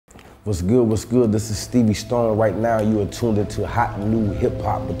What's good, what's good? This is Stevie Stone. Right now you are tuned into hot new hip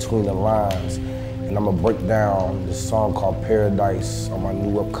hop between the lines. And I'm gonna break down this song called Paradise on my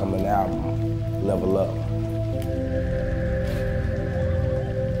new upcoming album, Level Up.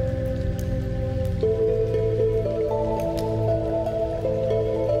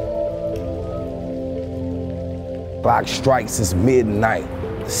 Clock strikes, it's midnight.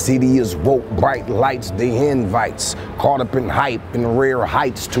 The city is woke, bright lights, the invites. Caught up in hype and rare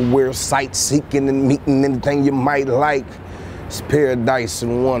heights to where sight seeking and meeting anything you might like. It's paradise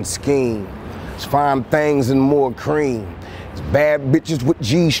in one scheme. It's fine things and more cream. It's bad bitches with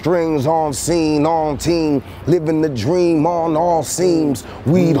G-strings on scene, on team. Living the dream on all seams.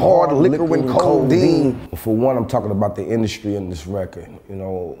 Weed, hard liquor and codeine. For one, I'm talking about the industry in this record. You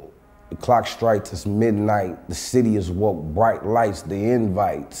know, the clock strikes, it's midnight, the city is woke, bright lights, the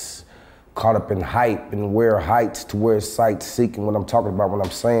invites. Caught up in hype and rare heights to where sight seeking. What I'm talking about when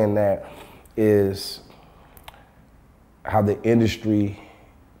I'm saying that is how the industry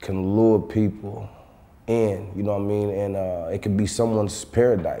can lure people in, you know what I mean? And it could be someone's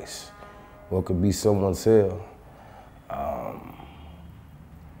paradise, or it could be someone's hell.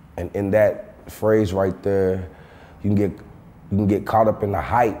 And in that phrase right there, you can get caught up in the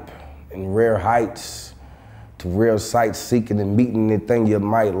hype and rare heights to rare sights seeking and meeting anything you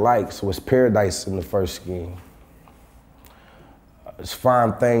might like. So it's paradise in the first scheme. It's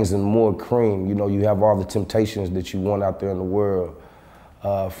fine things and more cream. You know, you have all the temptations that you want out there in the world,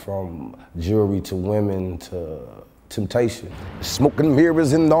 from jewelry to women to temptation. Smoking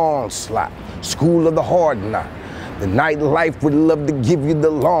mirrors in the onslaught, school of the hard knock. The nightlife would love to give you the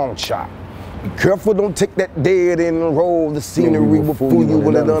long shot. Be careful, don't take that dead end roll. The scenery will fool you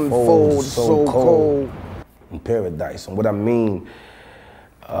when it unfolds. So cold in paradise. And what I mean,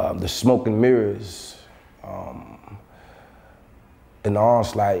 the smoke and mirrors, in the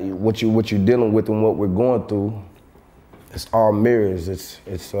onslaught, what you're dealing with and what we're going through, it's all mirrors.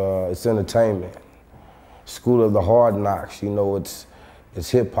 It's entertainment. School of the hard knocks. You know, it's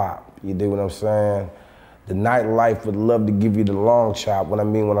hip hop. You dig what I'm saying? The nightlife would love to give you the long chop. What I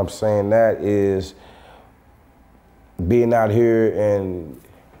mean when I'm saying that is being out here and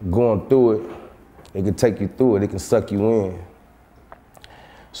going through it can take you through it. It can suck you in.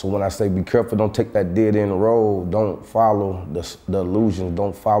 So when I say be careful, don't take that dead end road. Don't follow the illusions.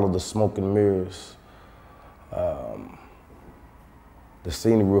 Don't follow the smoke and mirrors. The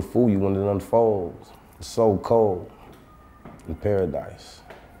scenery will fool you when it unfolds. It's so cold in paradise.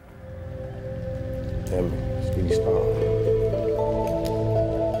 Jenn Em, Stevie Stone.